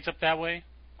 5-star states up that way?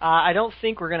 I don't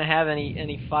think we're going to have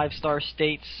any 5-star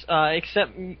states,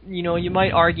 except, you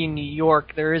might argue New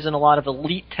York. There isn't a lot of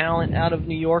elite talent out of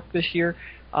New York this year,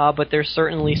 but there's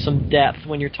certainly some depth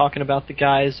when you're talking about the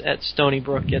guys at Stony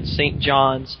Brook, at St.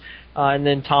 John's, and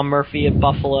then Tom Murphy at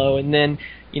Buffalo. And then,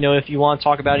 if you want to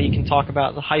talk about it, you can talk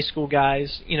about the high school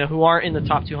guys, who aren't in the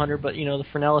top 200, but, the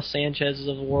Fernella Sanchez's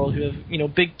of the world who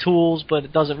have, big tools, but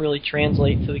it doesn't really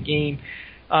translate to the game.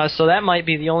 So that might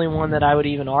be the only one that I would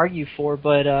even argue for.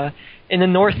 But in the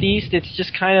Northeast, it's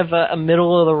just kind of a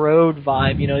middle-of-the-road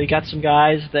vibe. You got some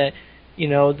guys that,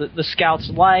 the scouts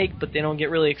like, but they don't get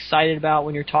really excited about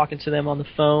when you're talking to them on the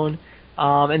phone.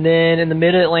 And then in the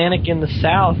Mid-Atlantic and the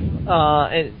South,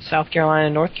 South Carolina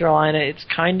and North Carolina, it's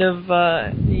kind of,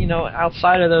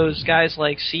 outside of those guys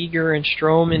like Seager and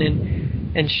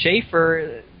Stroman and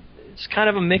Schaefer, it's kind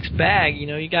of a mixed bag.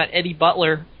 You got Eddie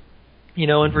Butler,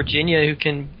 in Virginia, who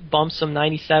can bump some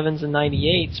 97s and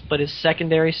 98s, but his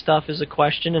secondary stuff is a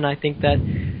question, and I think that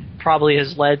probably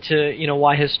has led to,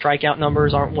 why his strikeout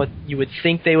numbers aren't what you would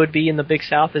think they would be in the Big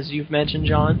South, as you've mentioned,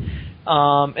 John.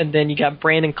 And then you got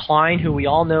Brandon Klein, who we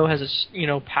all know has,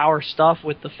 power stuff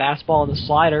with the fastball and the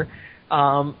slider,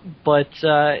 but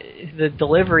the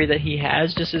delivery that he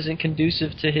has just isn't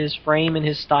conducive to his frame and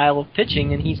his style of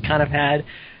pitching, and he's kind of had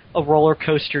a roller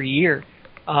coaster year.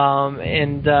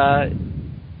 In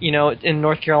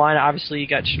North Carolina, obviously you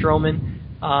got Stroman,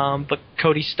 But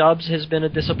Cody Stubbs has been a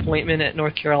disappointment at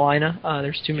North Carolina.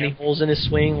 There's too many holes in his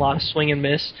swing, a lot of swing and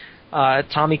miss.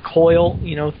 Tommy Coyle,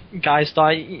 guys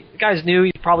knew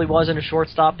he probably wasn't a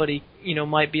shortstop, but he,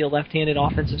 might be a left-handed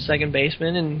offensive second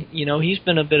baseman, and, he's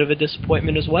been a bit of a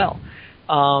disappointment as well.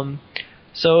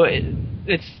 So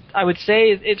I would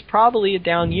say it's probably a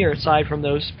down year aside from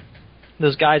those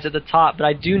guys at the top, but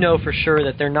I do know for sure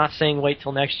that they're not saying wait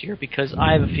till next year because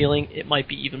I have a feeling it might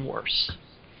be even worse.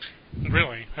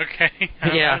 Really? Okay.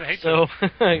 Yeah, I'd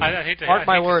hate to mark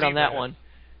my word on that one.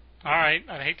 All right.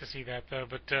 I'd hate to see that, though,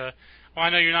 but I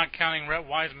know you're not counting Rhett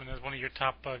Wiseman as one of your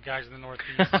top guys in the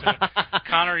Northeast. So,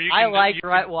 Connor, you can... I like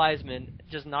Rhett Wiseman,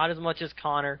 just not as much as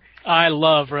Connor. I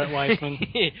love Rhett Wiseman.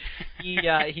 He's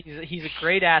a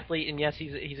great athlete, and yes,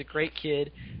 he's a great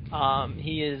kid.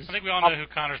 He is... I think we all know who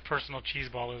Connor's personal cheese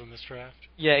ball is in this draft.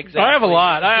 Yeah, exactly. I have a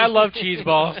lot. I love cheese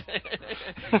balls.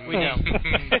 We know.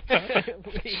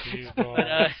 Cheese balls.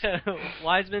 But,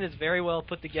 Wiseman is very well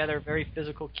put together, a very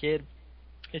physical kid.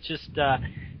 It's just a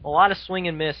lot of swing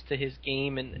and miss to his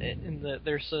game, and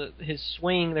his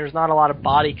swing. There's not a lot of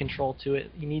body control to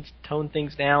it. He needs to tone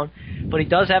things down, but he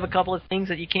does have a couple of things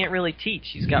that you can't really teach.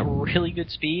 He's got really good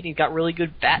speed. He's got really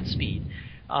good bat speed.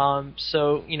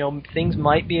 So things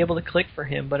might be able to click for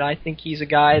him, but I think he's a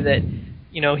guy that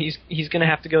he's going to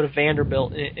have to go to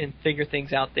Vanderbilt and figure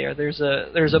things out there. There's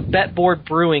a bet board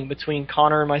brewing between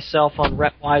Connor and myself on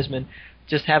Rhett Wiseman.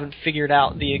 Just haven't figured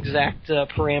out the exact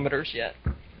parameters yet.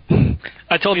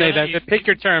 I told Nate that. Pick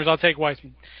your terms. I'll take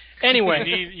Wiseman.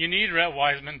 Anyway, you need Rhett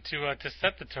Wiseman to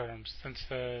set the terms since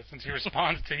he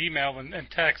responds to email and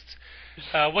texts.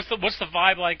 What's the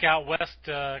vibe like out west,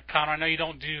 Connor? I know you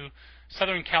don't do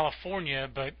Southern California,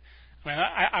 but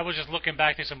I was just looking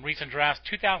back to some recent drafts.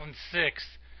 2006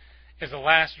 is the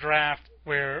last draft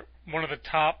where one of the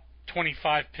top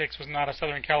 25 picks was not a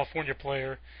Southern California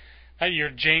player. That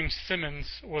year, James Simmons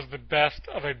was the best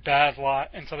of a bad lot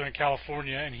in Southern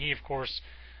California, and he, of course,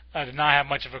 did not have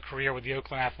much of a career with the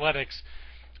Oakland Athletics.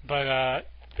 But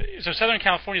so Southern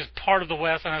California is part of the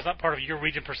West, and it's not part of your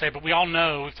region per se, but we all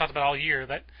know, we've talked about all year,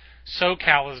 that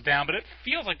SoCal is down, but it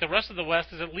feels like the rest of the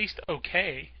West is at least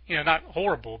okay. Not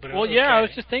horrible, but well, okay. Yeah, I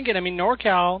was just thinking.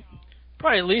 NorCal,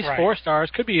 probably at least 4 stars.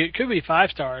 Could be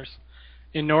 5 stars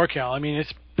in NorCal.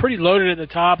 It's pretty loaded at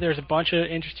the top. There's a bunch of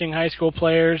interesting high school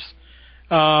players.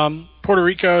 Puerto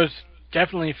Rico's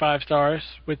definitely 5 stars.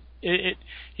 With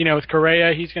with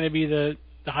Correa, he's going to be the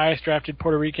highest drafted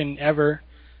Puerto Rican ever,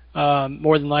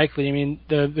 more than likely.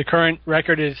 The current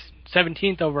record is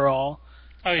 17th overall.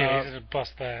 Oh yeah, he's going to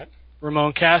bust that.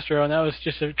 Ramon Castro, and that was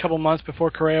just a couple months before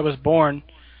Correa was born.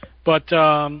 But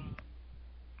other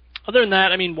than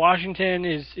that, Washington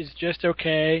is just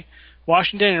okay.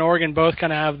 Washington and Oregon both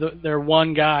kind of have their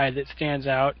one guy that stands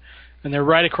out. And they're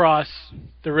right across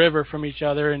the river from each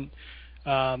other, and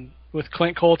with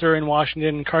Clint Coulter in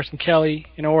Washington and Carson Kelly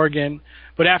in Oregon.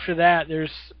 But after that,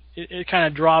 it kind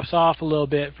of drops off a little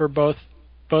bit for both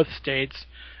states.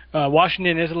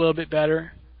 Washington is a little bit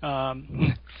better.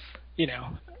 That's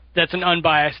an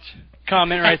unbiased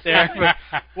comment right there.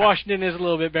 But Washington is a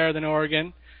little bit better than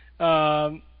Oregon.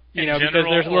 Because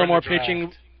there's a little more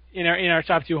pitching in our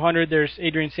top 200. There's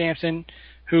Adrian Sampson,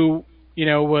 who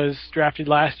was drafted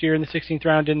last year in the 16th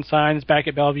round, didn't sign, is back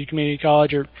at Bellevue Community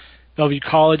College, or Bellevue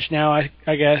College now,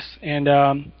 I guess. And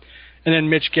then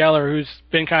Mitch Geller, who's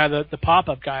been kind of the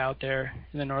pop-up guy out there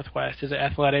in the Northwest, is an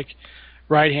athletic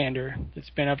right-hander that's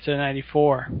been up to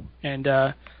 94. And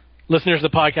listeners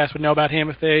of the podcast would know about him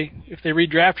if they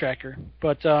read Draft Tracker.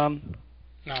 But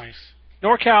nice.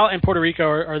 NorCal and Puerto Rico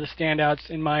are the standouts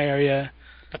in my area.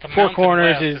 But the Four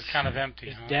Corners is kind of empty.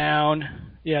 Is down.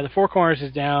 Yeah, the Four Corners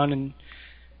is down,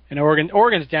 and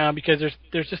Oregon's down because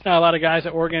there's just not a lot of guys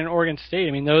at Oregon and Oregon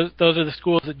State. Those are the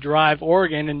schools that drive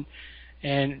Oregon,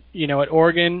 and at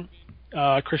Oregon,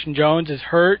 Christian Jones is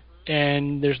hurt,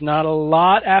 and there's not a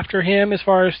lot after him as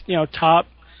far as top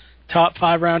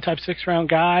 5 round, top 6 round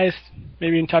guys,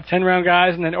 maybe even top 10 round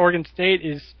guys, and then Oregon State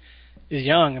is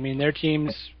young. Their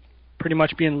team's pretty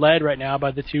much being led right now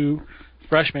by the 2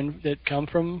 freshmen that come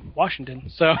from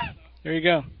Washington. So there you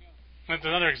go. That's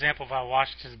another example of how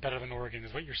Washington is better than Oregon,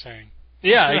 is what you're saying.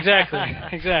 Yeah, exactly.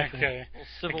 Okay.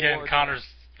 Again, Connors.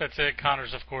 That's it.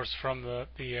 Connors, of course, from the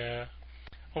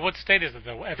well, what state is it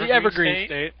though? The Evergreen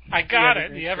State. I got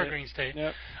it. The Evergreen State.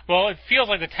 Yep. Well, it feels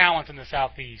like the talent's in the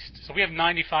Southeast. So we have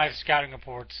 95 scouting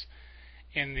reports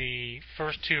in the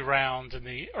first 2 rounds in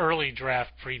the early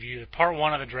draft preview, the part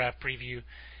 1 of the draft preview.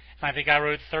 I think I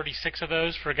wrote 36 of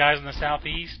those for guys in the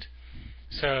Southeast.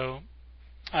 So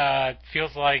it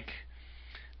feels like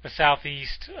the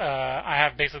Southeast. I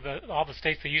have basically all the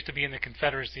states that used to be in the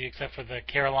Confederacy, except for the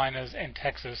Carolinas and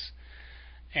Texas.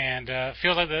 And it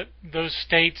feels like those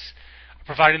states are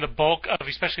providing the bulk of,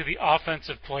 especially the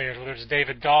offensive players, whether it's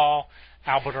David Dahl,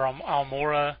 Albert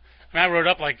Almora. I mean, I wrote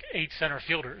up like 8 center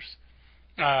fielders.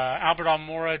 Albert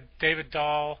Almora, David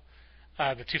Dahl,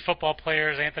 the 2 football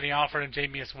players, Anthony Alford and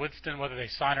Jameis Winston, whether they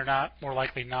sign or not, more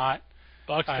likely not.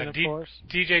 Buxton, of course.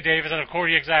 DJ Davis, and of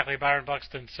course, exactly, Byron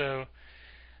Buxton. So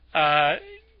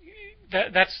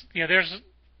that's, there's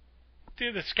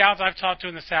the scouts I've talked to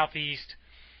in the Southeast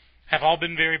have all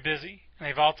been very busy, and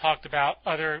they've all talked about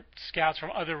other scouts from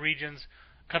other regions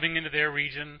coming into their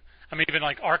region. I mean, even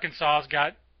like Arkansas's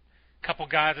got a couple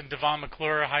guys in Devon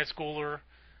McClure, a high schooler.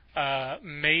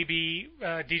 Maybe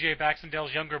DJ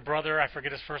Baxendale's younger brother, I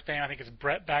forget his first name, I think it's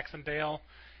Brett Baxendale.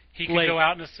 He could go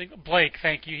out in Blake,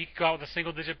 thank you. He could go out with a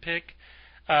single-digit pick.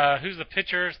 Who's the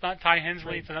pitcher? It's not Ty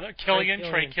Hensley. It's another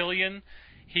Trey Killian.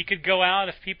 He could go out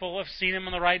if people have seen him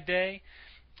on the right day.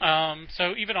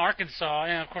 So even Arkansas,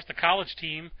 and of course the college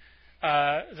team,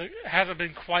 hasn't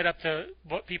been quite up to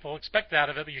what people expect out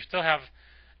of it, but you still have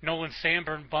Nolan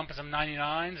Sanborn bumping some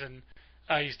 99s, and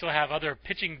you still have other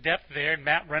pitching depth there.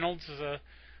 Matt Reynolds is a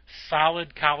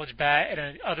solid college bat,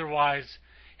 and otherwise,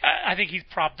 I think he's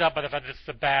propped up by the fact that it's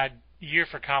a bad year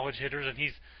for college hitters, and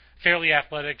he's fairly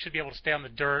athletic, should be able to stay on the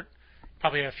dirt,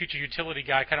 probably a future utility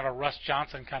guy, kind of a Russ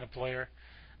Johnson kind of player.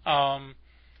 But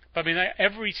I mean,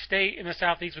 every state in the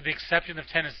Southeast, with the exception of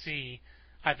Tennessee,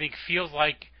 I think feels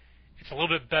like it's a little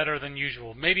bit better than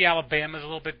usual. Maybe Alabama's a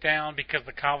little bit down because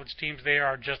the college teams there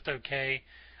are just okay,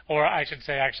 or I should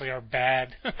say actually are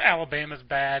bad. Alabama's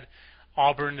bad.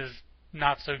 Auburn is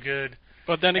not so good.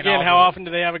 But then again, how often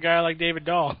do they have a guy like David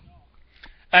Dahl?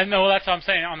 I know, that's what I'm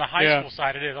saying. On the high school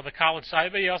side it is. On the college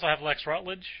side, but you also have Lex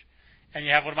Rutledge, and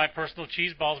you have one of my personal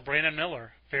cheese balls, Brandon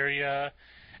Miller.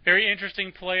 Very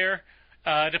interesting player.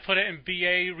 To put it in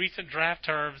BA recent draft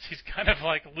terms, he's kind of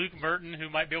like Luke Merton, who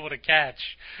might be able to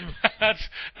catch.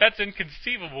 That's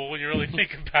inconceivable when you really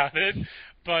think about it.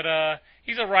 But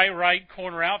he's a right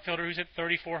corner outfielder who's hit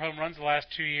 34 home runs the last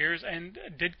 2 years and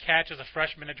did catch as a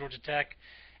freshman at Georgia Tech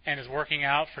and is working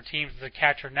out for teams as a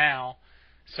catcher now.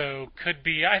 So could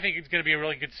be, I think it's going to be a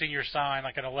really good senior sign,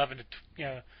 like an 11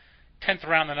 to 10th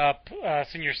round and up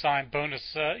senior sign bonus.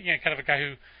 Kind of a guy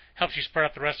who helps you spread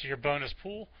out the rest of your bonus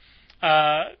pool.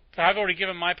 I've already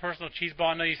given my personal cheese ball.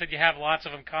 I know you said you have lots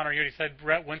of them, Connor. You already said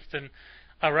Rhett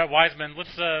Wiseman.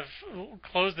 Let's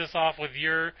close this off with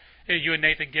you and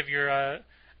Nathan give your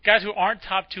guys who aren't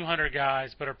top 200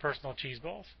 guys but are personal cheese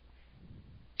balls.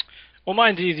 Well,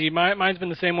 mine's easy. Mine's been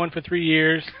the same one for 3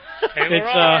 years.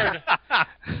 Taylor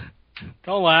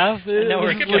don't laugh.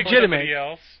 It's legitimate.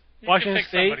 Washington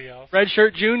State,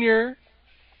 redshirt junior,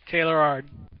 Taylor Ard.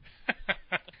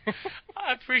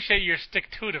 I appreciate your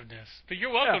stick-to-itiveness, but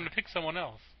you're welcome to pick someone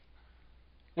else.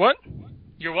 What?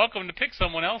 You're welcome to pick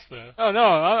someone else, though. Oh no,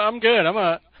 I'm good.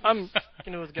 I'm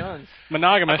sticking to his guns.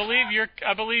 Monogamous.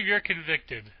 I believe you're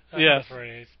convicted. Yes. The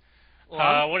phrase.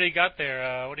 Well, what do you got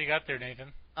there?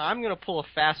 Nathan? I'm gonna pull a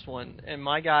fast one, and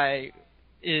my guy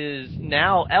is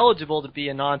now eligible to be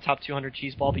a non-top 200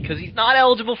 cheese ball because he's not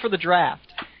eligible for the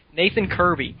draft. Nathan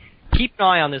Kirby. Keep an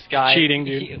eye on this guy. Cheating,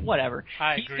 dude. Whatever.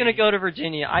 He's going to go to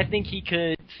Virginia. I think he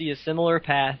could see a similar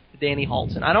path to Danny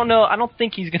Halton. I don't know. I don't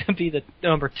think he's going to be the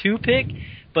number 2 pick,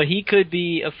 but he could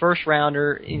be a first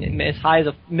rounder, as high as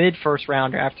a mid-first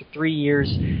rounder after 3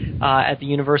 years at the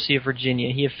University of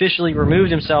Virginia. He officially removed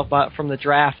himself from the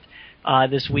draft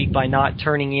this week by not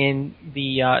turning in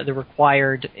the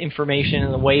required information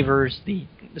and the waivers, the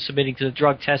submitting to the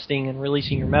drug testing and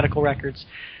releasing your medical records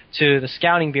to the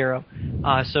scouting bureau,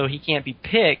 so he can't be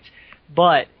picked.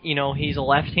 But he's a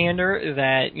left-hander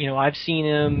that I've seen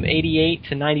him 88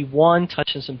 to 91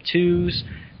 touching some twos.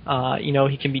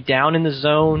 He can be down in the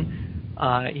zone.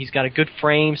 He's got a good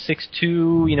frame,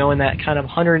 6'2", in that kind of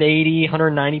 180,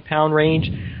 190 pound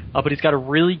range. But he's got a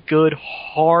really good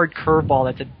hard curveball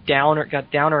that's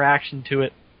got downer action to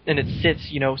it. And it sits,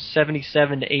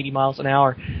 77 to 80 miles an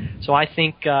hour. So I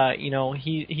think,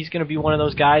 he's going to be one of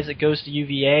those guys that goes to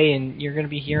UVA, and you're going to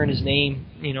be hearing his name,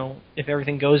 if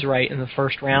everything goes right in the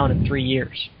first round in 3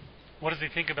 years. What does he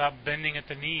think about bending at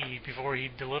the knee before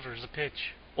he delivers a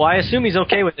pitch? Well, I assume he's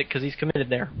okay with it because he's committed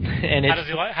there. And how does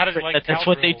he like that's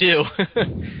what they do. Yeah,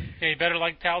 he better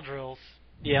like towel drills.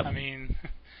 Yep. I mean,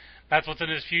 that's what's in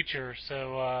his future.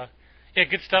 So,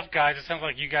 good stuff, guys. It sounds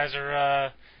like you guys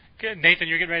are... Good. Nathan,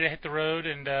 you're getting ready to hit the road,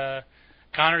 and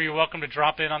Connor, you're welcome to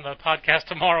drop in on the podcast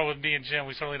tomorrow with me and Jim.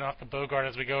 We certainly don't have to bogart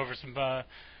as we go over some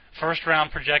first-round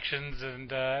projections,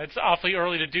 and it's awfully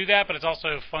early to do that, but it's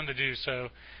also fun to do. So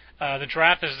the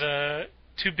draft is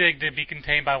too big to be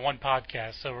contained by one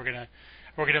podcast. So we're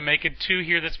gonna make it 2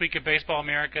 here this week at Baseball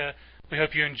America. We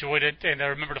hope you enjoyed it, and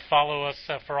remember to follow us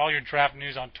for all your draft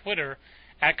news on Twitter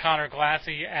at Connor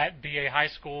Glassy, at BA High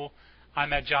School.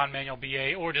 I'm at John Manuel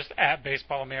BA, or just at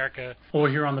Baseball America, or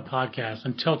here on the podcast.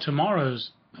 Until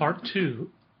tomorrow's part 2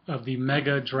 of the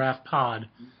Mega Draft Pod.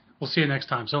 We'll see you next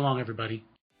time. So long, everybody.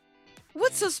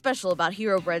 What's so special about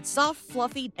Hero Bread's soft,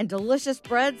 fluffy, and delicious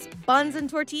breads, buns, and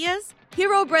tortillas?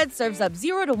 Hero Bread serves up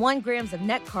 0 to 1 grams of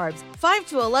net carbs, 5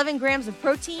 to 11 grams of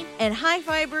protein, and high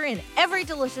fiber in every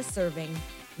delicious serving.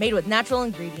 Made with natural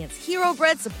ingredients, Hero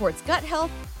Bread supports gut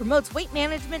health, promotes weight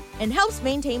management, and helps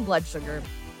maintain blood sugar.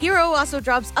 Hero also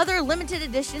drops other limited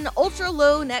edition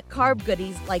ultra-low net carb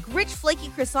goodies like rich flaky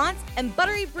croissants and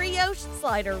buttery brioche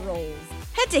slider rolls.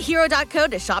 Head to hero.co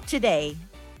to shop today.